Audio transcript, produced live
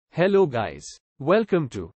Hello guys. Welcome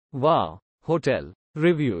to Wow Hotel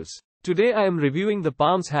Reviews. Today I am reviewing the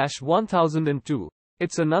Palms 1002.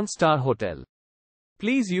 It's a non-star hotel.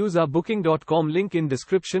 Please use our booking.com link in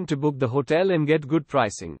description to book the hotel and get good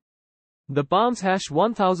pricing. The Palms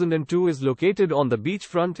 1002 is located on the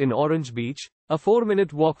beachfront in Orange Beach, a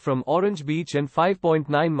 4-minute walk from Orange Beach and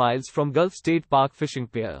 5.9 miles from Gulf State Park Fishing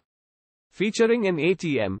Pier. Featuring an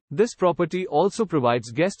ATM, this property also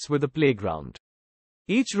provides guests with a playground.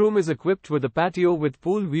 Each room is equipped with a patio with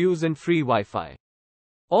pool views and free Wi-Fi.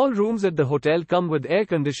 All rooms at the hotel come with air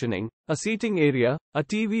conditioning, a seating area, a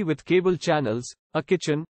TV with cable channels, a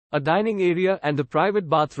kitchen, a dining area and a private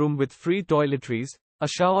bathroom with free toiletries, a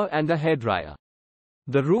shower and a hairdryer.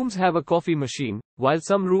 The rooms have a coffee machine, while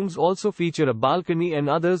some rooms also feature a balcony and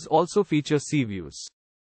others also feature sea views.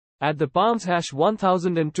 At the Palms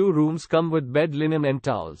 1002 rooms come with bed linen and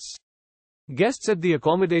towels. Guests at the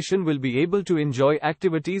accommodation will be able to enjoy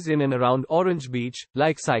activities in and around Orange Beach,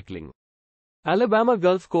 like cycling. Alabama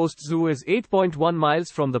Gulf Coast Zoo is 8.1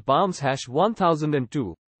 miles from the Palms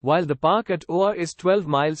 1002, while the park at OA is 12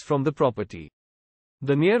 miles from the property.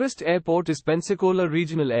 The nearest airport is Pensacola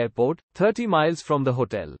Regional Airport, 30 miles from the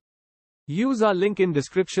hotel. Use our link in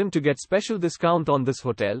description to get special discount on this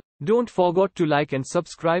hotel. Don't forget to like and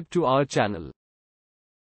subscribe to our channel.